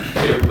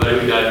everybody.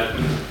 We got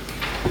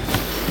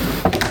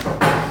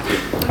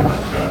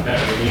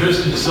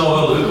Tristan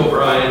DeSilva, Luke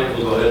O'Brien.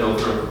 We'll go ahead and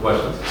open up for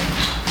questions.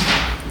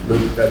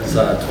 Luke, that's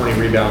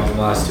 20 rebounds in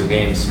the last 2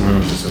 games.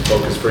 Just a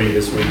focus for you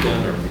this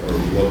weekend, or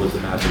what was the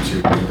matchups you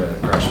were going to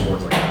crash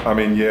boards like that? I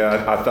mean,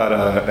 yeah, I thought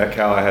at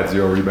Cal I had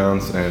 0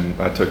 rebounds, and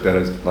I took that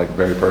as like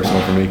very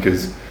personal for me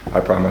because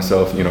I pride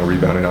myself,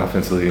 rebounding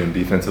offensively and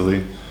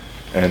defensively.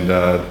 And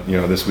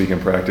this week in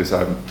practice,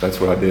 that's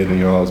what I did.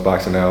 And I was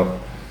boxing out.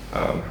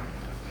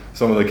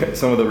 Some of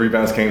the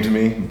rebounds came to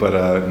me, but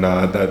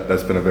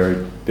that's been a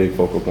very big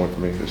focal point for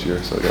me this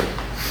year. So yeah.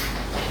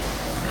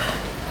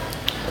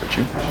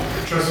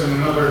 Tristan,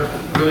 another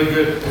really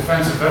good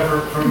defensive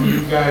effort from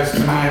you guys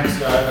tonight.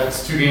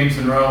 That's 2 games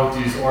in a row with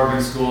these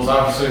Oregon schools.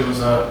 Obviously, it was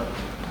a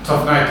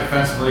tough night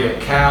defensively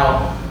at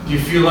Cal. Do you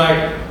feel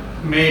like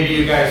maybe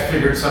you guys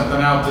figured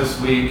something out this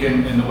week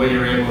in the way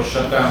you're able to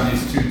shut down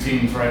these 2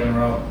 teams right in a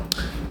row?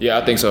 Yeah,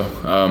 I think so.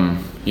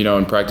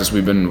 In practice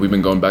we've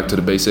been going back to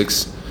the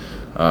basics.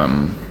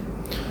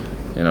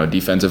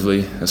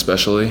 Defensively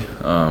especially.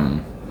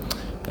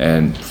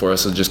 And for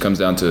us, it just comes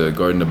down to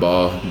guarding the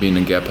ball, being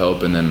in gap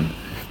help, and then,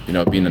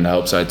 being in the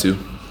help side too.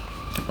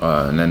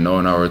 And then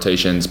knowing our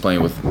rotations,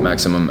 playing with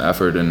maximum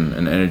effort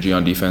and energy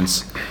on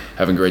defense,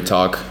 having great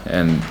talk.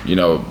 And,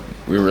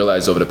 we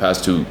realized over the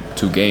past two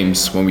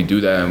games, when we do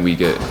that and we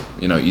get,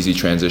 easy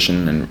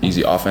transition and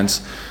easy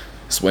offense,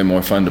 it's way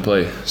more fun to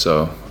play.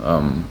 So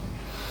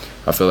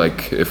I feel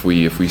like if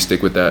we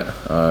stick with that,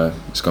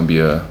 it's gonna be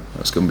a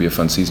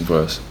fun season for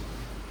us.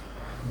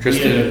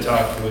 Tristan, we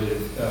talked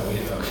with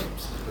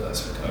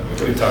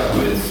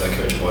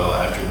Coach Boyle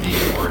after the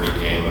Oregon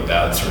game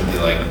about sort of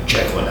the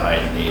Jekyll and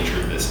Hyde nature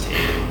of this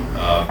team.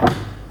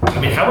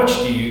 How much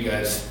do you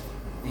guys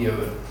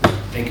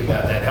think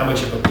about that? How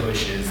much of a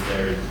push is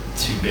there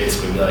to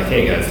basically be like,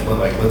 hey guys,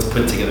 let's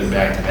put together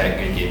back-to-back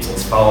good games.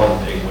 Let's follow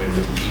the big win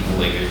with an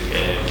equally good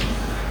game.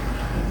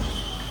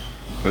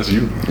 That's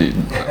you.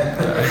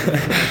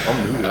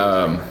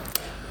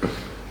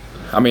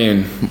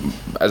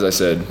 As I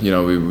said,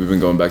 we've been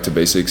going back to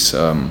basics,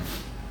 when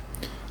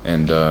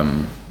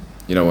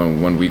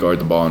we guard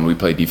the ball and we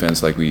play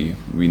defense like we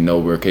know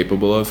we're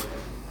capable of,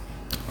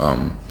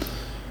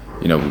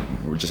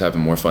 we're just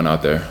having more fun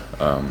out there,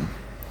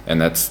 and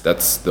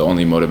that's the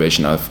only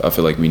motivation I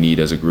feel like we need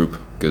as a group,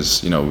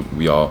 because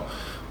we're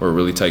a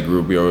really tight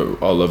group. We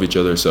all love each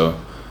other, so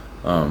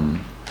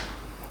having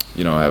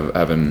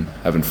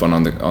fun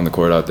on the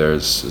court out there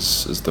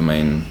is the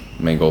main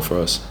goal for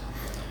us.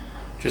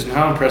 Tristan,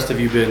 how impressed have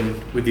you been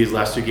with these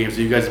last 2 games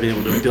that you guys have been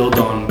able to build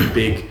on the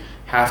big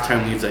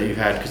halftime leads that you've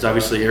had? Because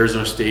obviously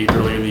Arizona State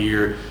earlier in the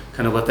year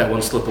kind of let that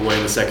one slip away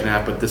in the second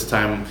half, but this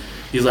time,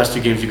 these last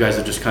 2 games, you guys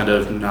have just kind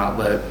of not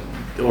let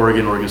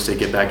Oregon State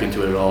get back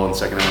into it at all in the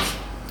second half.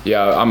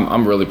 Yeah,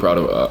 I'm really proud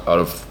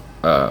of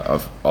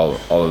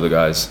all of the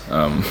guys.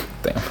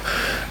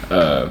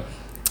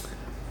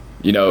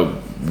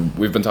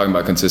 We've been talking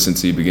about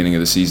consistency beginning of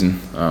the season,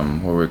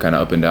 where we're kind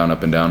of up and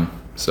down.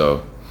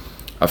 So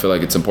I feel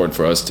like it's important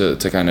for us to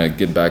kind of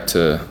get back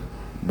to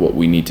what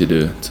we need to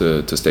do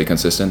to stay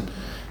consistent,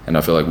 and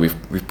I feel like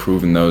we've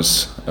proven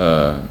those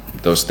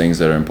things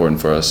that are important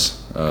for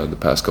us the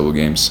past couple of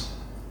games.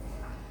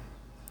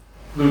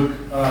 Luke,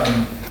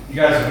 you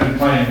guys have been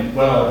playing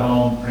well at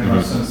home pretty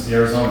much since the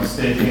Arizona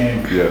State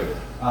game. Yeah.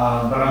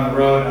 But on the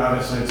road,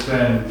 obviously, it's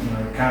been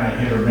kind of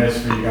hit or miss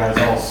for you guys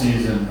all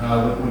season.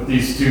 With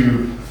these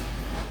 2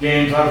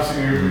 games,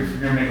 obviously, you're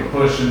going to make a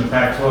push in the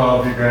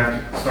Pac-12. You're going to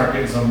have to start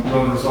getting some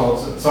road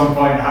results at some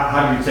point.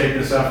 How do you take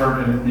this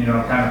effort and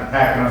kind of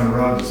pack it on the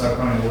road this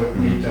upcoming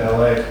week to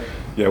LA?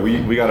 Yeah,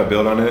 we got to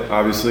build on it,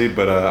 obviously,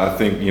 but I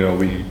think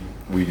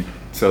we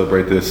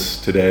celebrate this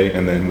today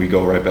and then we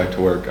go right back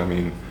to work.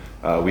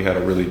 We had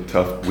a really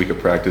tough week of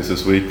practice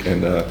this week,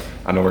 and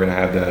I know we're going to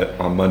have that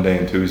on Monday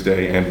and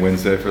Tuesday and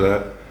Wednesday for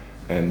that,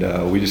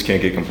 and we just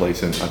can't get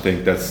complacent. I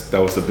think that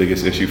was the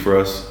biggest issue for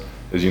us,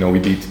 is we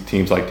beat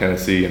teams like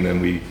Tennessee, and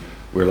then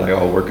we're like,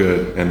 oh, we're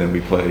good, and then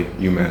we play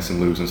UMass and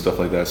lose and stuff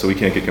like that. So we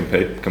can't get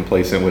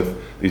complacent with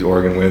these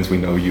Oregon wins. We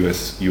know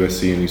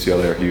USC and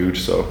UCLA are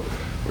huge, so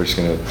we're just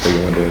going to take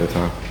it one day at a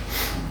time.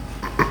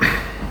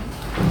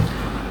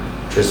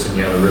 Tristan,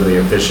 you had a really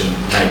efficient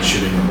night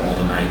shooting the ball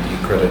tonight. Do you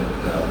credit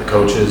the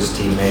coaches,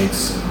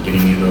 teammates, and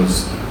getting you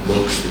those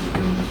looks that you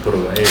can put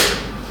away?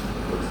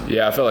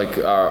 Yeah, I feel like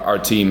our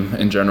team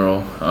in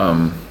general,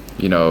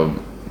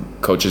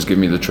 coaches give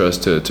me the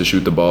trust to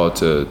shoot the ball,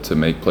 to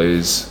make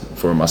plays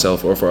for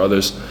myself or for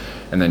others.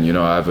 And then,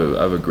 I have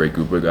a great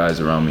group of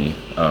guys around me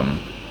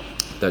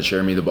that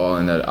share me the ball,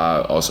 and that I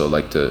also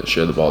like to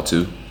share the ball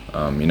too.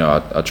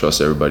 I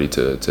trust everybody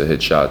to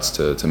hit shots,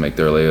 to make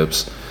their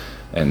layups,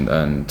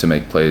 and to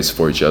make plays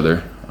for each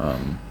other.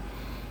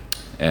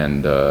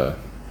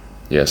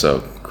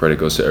 So credit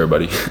goes to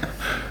everybody.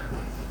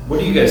 What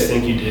do you guys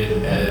think you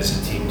did as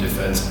a team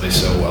defensively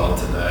so well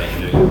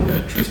tonight?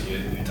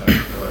 Tristan, you talked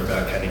earlier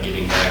about kind of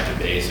getting back to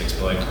basics,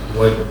 but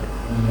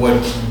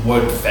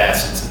what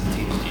facets of the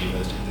team's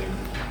defense do you think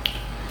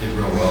did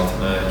real well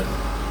tonight?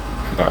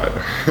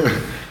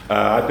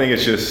 I think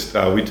it's just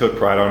we took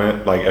pride on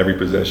it, like every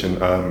possession.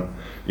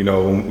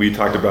 When we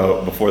talked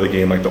about before the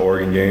game, like the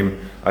Oregon game,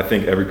 I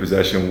think every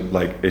possession,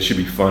 like it should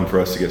be fun for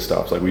us to get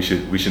stops. Like we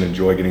should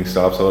enjoy getting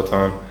stops all the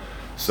time.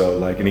 So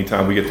like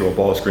anytime we get through a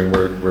ball screen,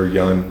 we're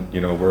yelling.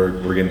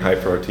 We're getting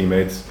hyped for our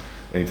teammates.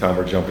 Anytime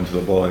we're jumping to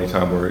the ball,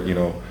 anytime we're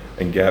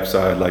in gap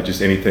side, like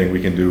just anything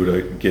we can do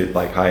to get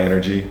like high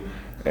energy,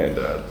 and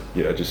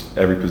just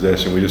every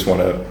possession, we just want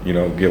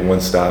to get one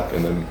stop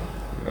and then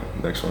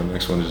next one,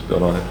 just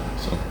build on it.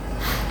 So.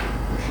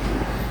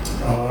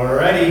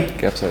 Alrighty.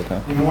 Gap side,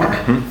 huh? Any more?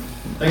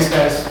 Thanks,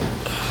 guys.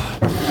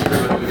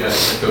 We got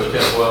Coach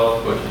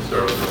Campbell. Coach, you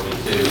start with me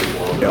too.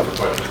 One for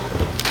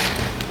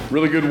questions.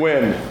 Really good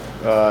win.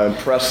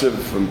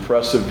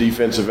 Impressive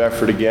defensive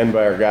effort again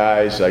by our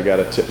guys. I got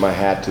to tip my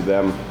hat to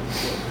them.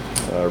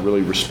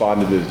 Really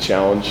responded to the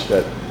challenge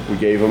that we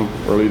gave them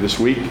early this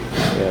week,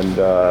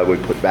 and we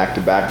put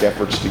back-to-back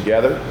efforts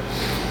together.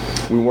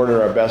 We weren't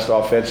at our best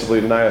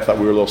offensively tonight. I thought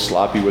we were a little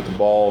sloppy with the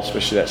ball,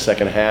 especially that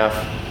second half.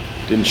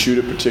 Didn't shoot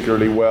it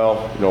particularly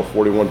well,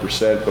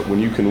 41%. But when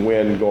you can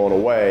win going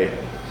away,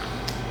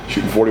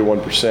 shooting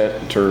 41%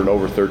 and turning it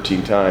over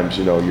 13 times,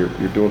 you're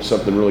doing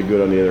something really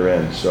good on the other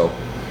end. So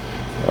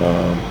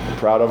I'm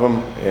proud of them,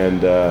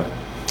 and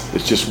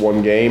it's just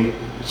one game.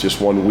 It's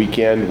just one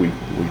weekend. We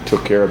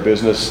took care of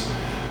business,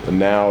 and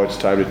now it's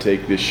time to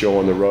take this show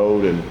on the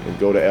road and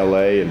go to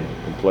LA and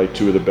play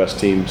two of the best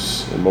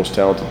teams and most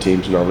talented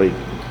teams in our league.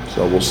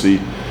 So we'll see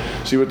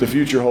what the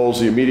future holds,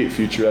 the immediate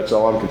future. That's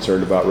all I'm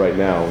concerned about right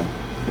now.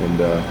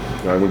 And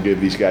I'm going to give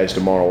these guys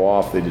tomorrow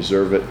off. They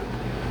deserve it.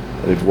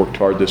 They've worked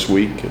hard this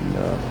week, and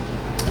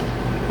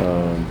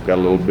got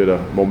a little bit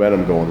of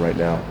momentum going right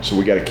now. So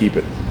we got to keep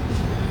it.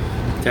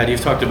 Dad, you've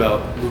talked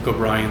about Luke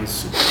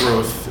O'Brien's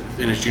growth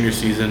in his junior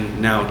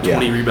season. Now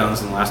 20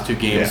 rebounds in the last two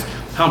games. Yeah.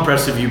 How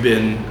impressive have you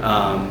been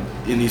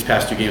in these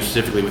past two games,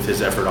 specifically with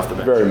his effort off the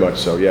bench? Very much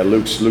so. Yeah,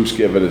 Luke's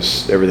given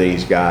us everything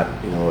he's got,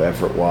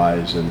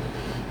 effort-wise, and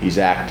he's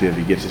active.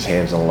 He gets his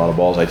hands on a lot of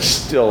balls. I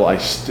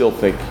still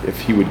think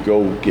if he would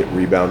go get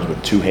rebounds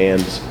with two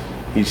hands,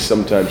 he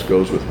sometimes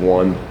goes with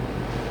one,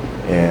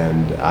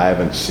 and I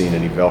haven't seen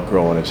any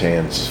Velcro on his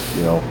hands,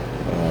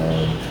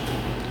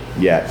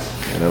 yet,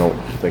 and I don't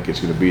think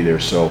it's going to be there.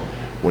 So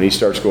when he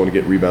starts going to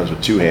get rebounds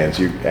with two hands,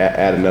 you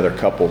add another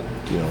couple,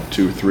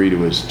 2 or 3 to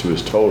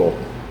his total.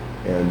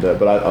 And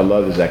but I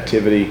love his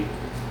activity,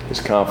 his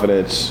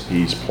confidence.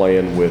 He's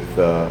playing with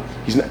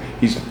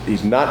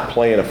he's not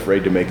playing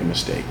afraid to make a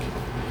mistake.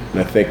 And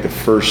I think the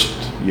first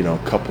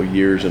couple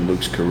years in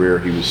Luke's career,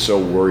 he was so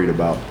worried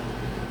about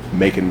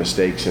making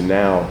mistakes, and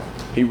now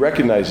he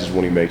recognizes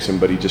when he makes them,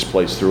 but he just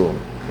plays through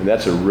them. And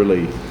that's a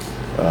really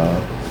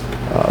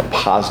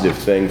positive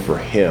thing for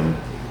him.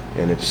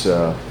 And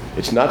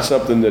it's not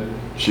something that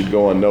should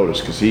go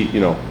unnoticed, because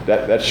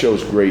that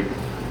shows great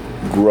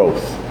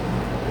growth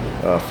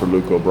for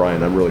Luke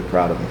O'Brien. I'm really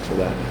proud of him for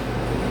that.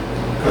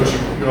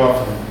 Coach, you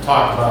often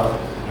talk about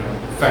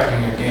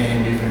affecting a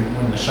game even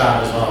when the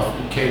shot is off.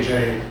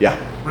 KJ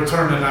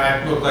returned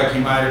tonight, looked like he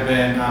might have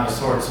been out of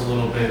sorts a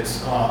little bit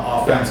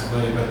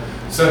offensively, but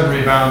 7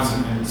 rebounds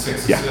and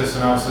 6 assists,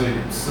 and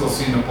obviously still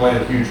seemed to play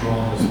a huge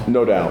role in this.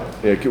 No doubt.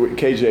 Yeah,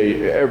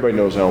 KJ, everybody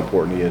knows how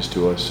important he is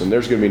to us, and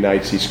there's going to be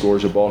nights he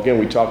scores a ball. Again,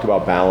 we talked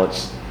about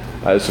balance.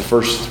 It's the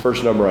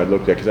first number I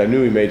looked at, because I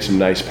knew he made some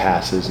nice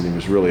passes and he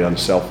was really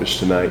unselfish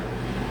tonight.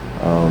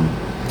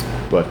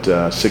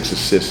 But 6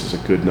 assists is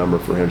a good number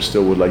for him.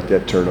 Still would like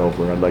that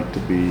turnover. I'd like to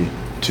be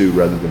 2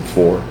 rather than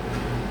 4.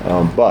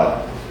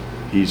 But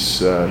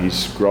he's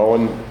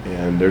growing,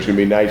 and there's going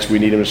to be nights we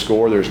need him to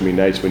score. There's going to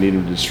be nights we need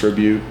him to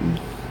distribute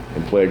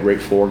and play a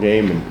great floor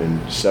game.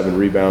 And 7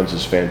 rebounds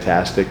is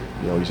fantastic.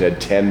 He's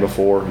had 10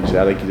 before.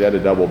 I think he's had a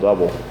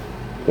double-double,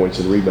 points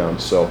and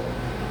rebounds. So,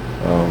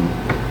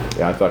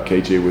 I thought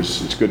KJ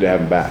it's good to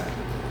have him back.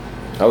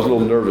 I was a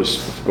little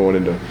nervous going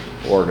into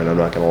Oregon, I'm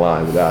not going to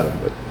lie, without him.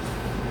 But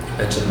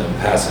Mentioned the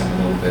passing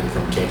a little bit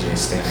from KJ's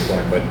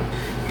standpoint, but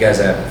you guys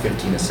have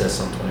 15 assists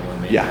on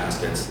 21 made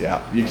baskets.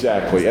 Yeah,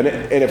 exactly. And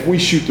if we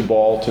shoot the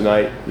ball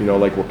tonight,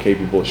 like we're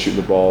capable of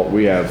shooting the ball,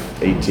 we have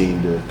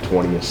 18 to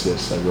 20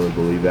 assists. I really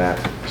believe that.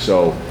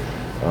 So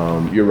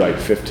you're right,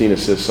 15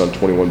 assists on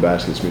 21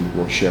 baskets means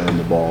we're sharing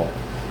the ball.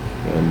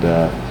 And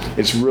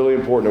it's really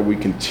important that we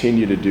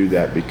continue to do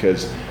that,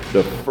 because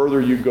the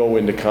further you go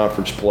into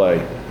conference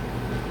play,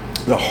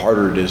 the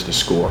harder it is to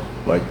score.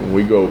 Like when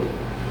we go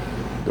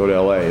to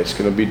LA, it's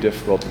going to be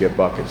difficult to get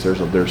buckets.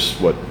 There's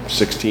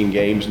 16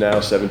 games now,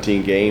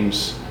 17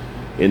 games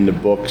in the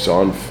books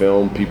on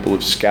film. People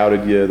have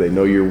scouted you. They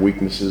know your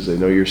weaknesses. They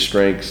know your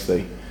strengths.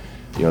 They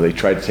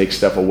try to take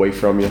stuff away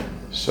from you.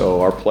 So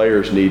our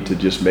players need to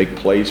just make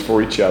plays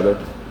for each other,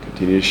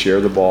 continue to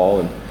share the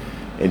ball,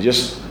 and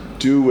just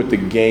do what the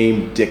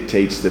game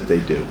dictates that they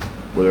do.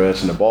 Whether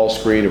that's in the ball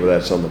screen, or whether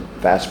that's on the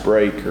fast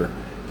break, or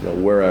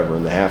wherever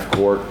in the half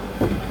court.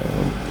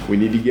 We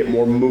need to get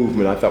more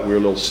movement. I thought we were a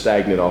little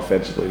stagnant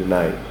offensively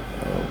tonight,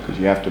 because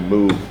you have to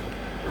move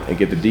and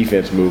get the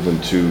defense moving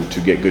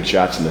to get good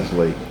shots in this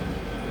league.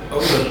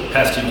 Over the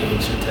past 2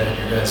 games, you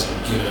guys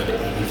have given up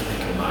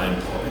 83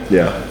 combined points.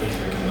 Yeah. When you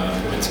think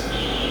about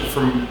it,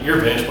 from your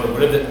vantage point,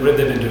 what have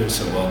they been doing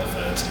so well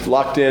defensively?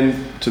 Locked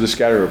in to the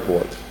scouting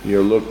report.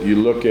 You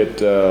look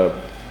at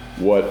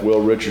what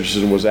Will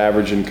Richardson was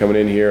averaging coming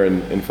in here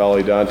and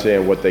Fally Dante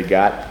and what they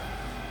got.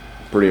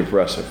 Pretty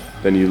impressive.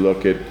 Then you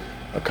look at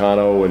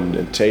Akano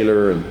and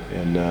Taylor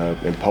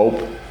and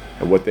Pope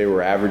and what they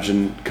were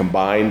averaging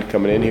combined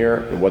coming in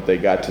here and what they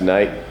got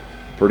tonight.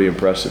 Pretty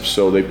impressive.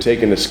 So they've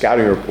taken the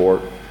scouting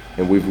report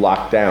and we've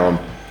locked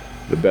down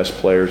the best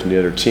players in the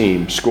other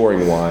team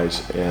scoring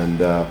wise. And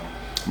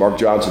Mark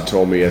Johnson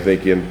told me, I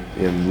think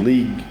in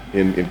league,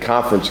 in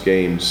conference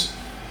games,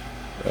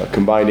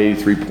 combined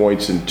 83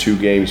 points in 2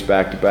 games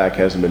back to back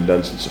hasn't been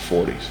done since the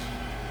 40s.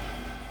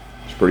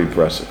 It's pretty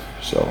impressive.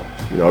 So,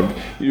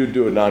 you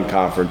do a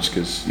non-conference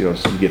because, you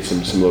get some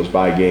of those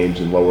bye games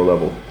and lower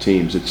level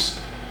teams.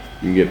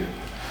 You can get,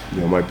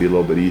 might be a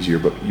little bit easier,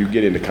 but you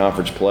get into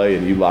conference play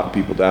and you lock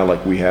people down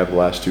like we have the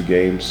last 2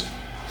 games,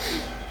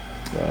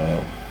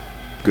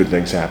 good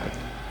things happen.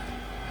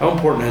 How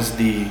important has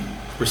the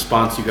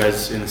response you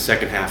guys in the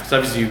second half? Because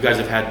obviously you guys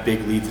have had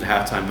big leads at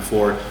halftime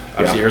before,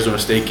 obviously Yeah. Arizona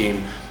State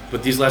game,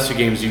 but these last 2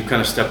 games you kind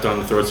of stepped on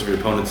the throats of your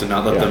opponents and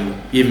not let them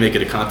even make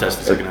it a contest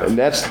in the second half. And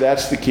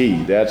that's the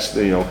key. That's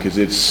because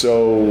it's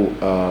so.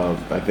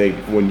 I think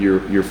when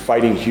you're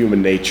fighting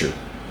human nature,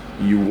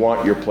 you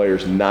want your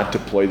players not to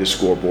play the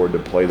scoreboard, to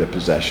play the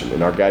possession,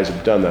 and our guys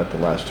have done that the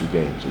last 2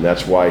 games, and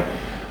that's why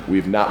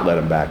we've not let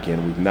them back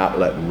in. We've not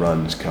let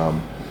runs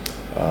come.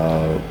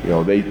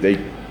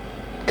 They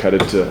cut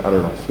it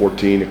to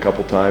 14 a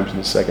couple times in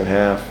the second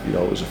half.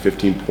 It was a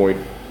 15-point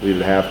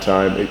lead at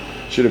halftime. It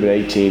should have been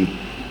 18.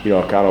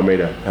 Akano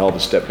made a hell of a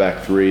step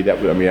back 3.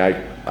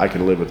 I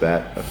can live with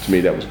that. To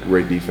me, that was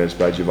great defense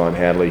by Javon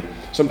Hadley.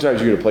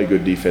 Sometimes you're going to play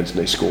good defense and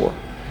they score.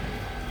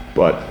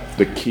 But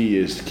the key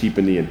is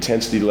keeping the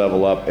intensity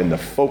level up and the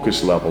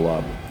focus level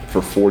up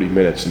for 40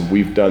 minutes, and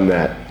we've done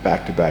that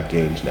back-to-back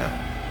games now.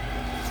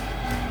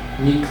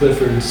 Nick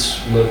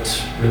Clifford's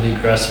looked really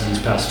aggressive these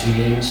past 2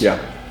 games. Yeah.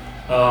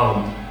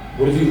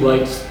 What have you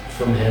liked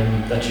from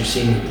him that you've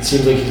seen? It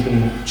seems like he's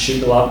been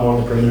shooting a lot more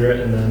on the perimeter,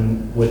 and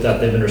then with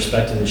that, they've been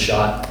respecting his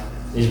shot.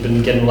 He's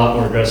been getting a lot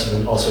more aggressive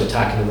and also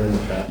attacking the rim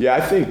with that. Yeah,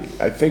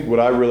 I think what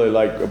I really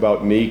like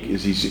about Neek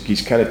is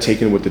he's kind of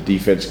taking what the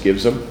defense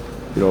gives him.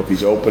 If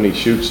he's open, he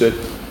shoots it.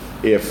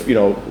 If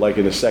like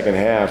in the second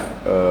half,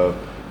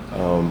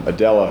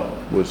 Adela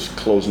was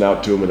closing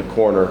out to him in the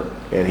corner,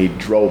 and he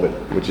drove it,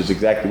 which is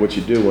exactly what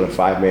you do when a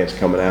 5-man's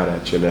coming out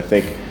at you. And I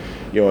think,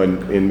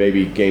 in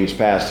maybe games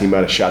past, he might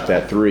have shot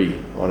that 3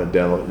 on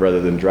Adela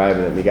rather than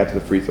driving it. And he got to the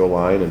free throw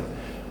line,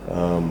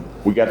 and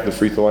we got to the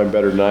free throw line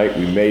better tonight.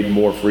 We made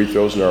more free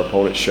throws than our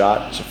opponent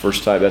shot. It's the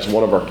first time. That's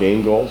one of our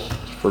game goals.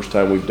 It's the first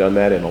time we've done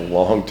that in a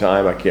long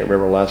time. I can't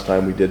remember the last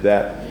time we did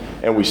that.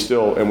 And we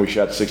shot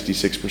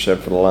 66%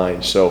 from the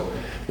line. So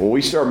when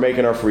we start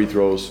making our free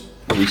throws,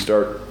 we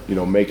start,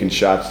 making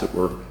shots that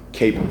we're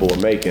capable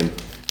of making,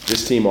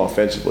 this team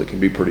offensively can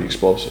be pretty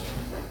explosive.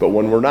 But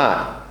when we're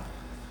not,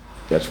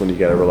 that's when you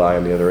got to rely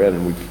on the other end,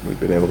 and we've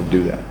been able to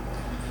do that.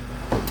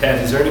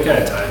 Ted, is there any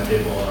kind of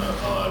timetable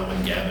on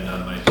when Gavin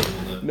might be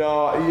able to?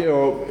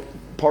 No,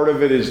 part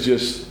of it is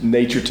just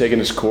nature taking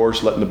its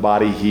course, letting the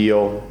body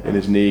heal in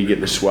his knee,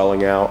 getting the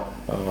swelling out.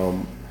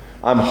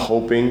 I'm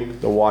hoping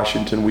the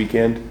Washington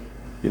weekend.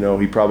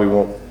 He probably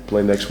won't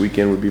play next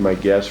weekend would be my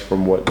guess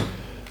from what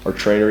our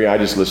trainer. I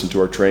just listen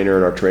to our trainer,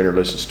 and our trainer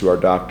listens to our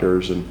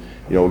doctors, and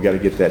we got to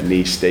get that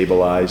knee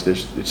stabilized.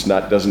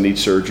 Doesn't need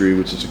surgery,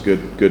 which is a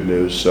good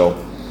news. So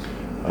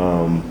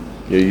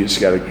you just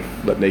got to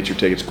let nature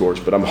take its course.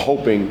 But I'm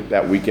hoping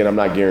that weekend. I'm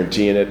not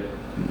guaranteeing it.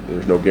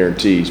 There's no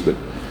guarantees, but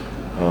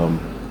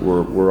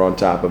we're on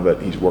top of it.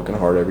 He's working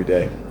hard every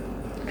day,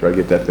 try to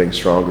get that thing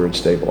stronger and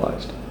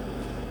stabilized.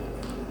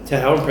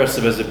 Ted, how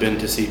impressive has it been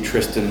to see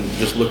Tristan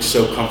just look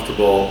so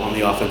comfortable on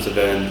the offensive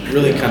end?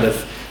 Really kind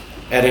of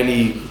at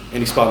any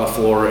spot on the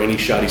floor, any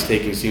shot he's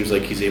taking, seems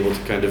like he's able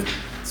to kind of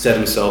set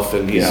himself,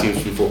 and he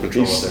seems in full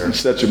control out there. He's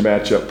such a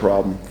matchup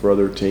problem for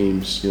other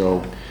teams.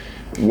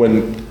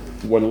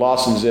 When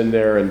Lawson's in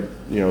there and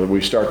we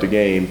start the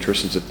game,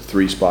 Tristan's at the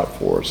 3 spot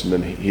for us, and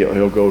then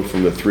he'll go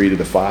from the 3 to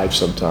the 5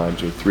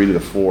 sometimes, or 3 to the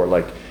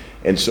 4.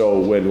 And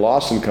so when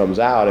Lawson comes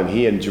out and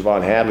he and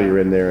Javon Hadley are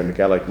in there, and a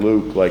guy like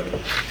Luke,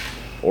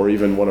 or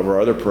even one of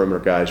our other perimeter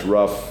guys,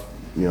 Ruff,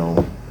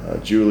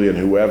 Julian,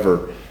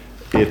 whoever,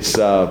 he's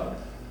a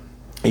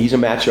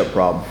matchup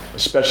problem,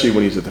 especially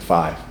when he's at the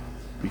 5,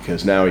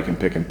 because now he can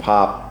pick and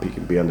pop, he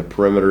can be on the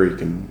perimeter, he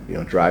can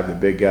drive the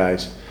big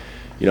guys.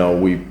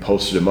 We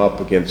posted him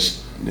up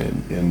against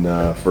in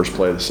first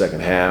play of the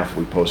second half.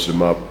 We posted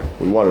him up.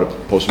 We wanted to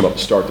post him up to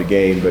start the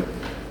game, but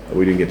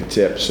we didn't get the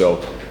tip. So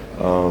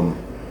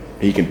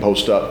he can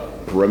post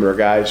up perimeter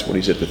guys when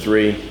he's at the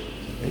 3.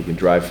 He can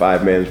drive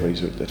 5-man when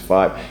he's at the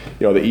 5.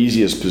 The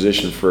easiest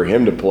position for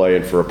him to play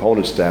and for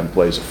opponents to have him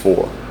play is a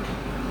 4.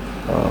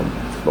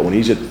 But when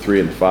he's at the 3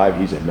 and the 5,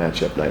 he's a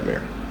matchup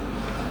nightmare.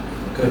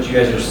 Coach, you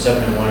guys are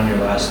 7-1 in your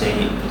last 8.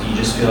 Do you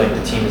just feel like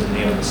the team has been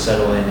able to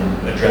settle in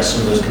and address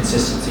some of those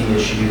consistency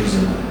issues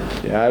and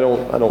Yeah, I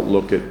don't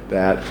look at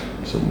that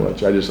so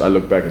much. I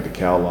look back at the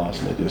Cal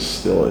loss and it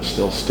still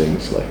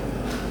stings,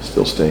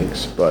 still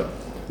stinks. But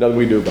nothing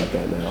we do about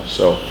that now.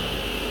 So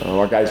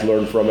our guys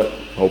learn from it,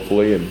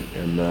 hopefully,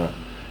 and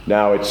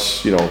now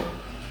it's,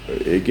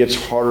 it gets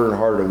harder and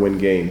harder to win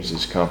games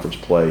as conference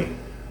play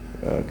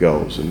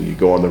goes. And you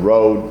go on the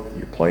road,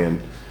 you're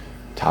playing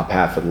top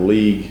half of the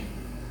league.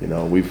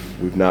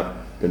 We've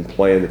not been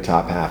playing the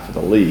top half of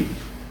the league.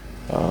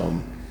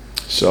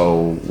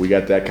 So we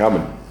got that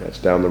coming. That's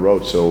down the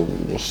road. So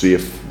we'll see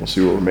what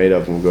we're made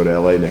of when we go to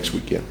LA next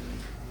weekend.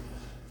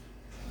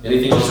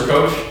 Anything else for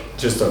Coach?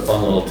 Just a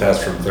fun little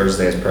test from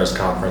Thursday's press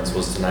conference.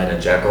 Was tonight a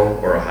Jekyll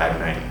or a Hyde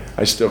night?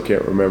 I still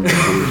can't remember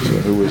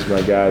who was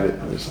my guy that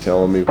was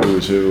telling me who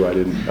was who. I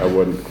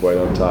wasn't quite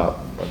on top.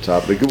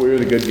 We were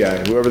the good guy.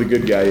 Whoever the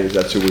good guy is,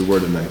 that's who we were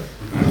tonight.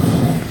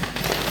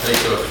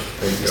 Thanks, Coach.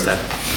 Thanks, Steph.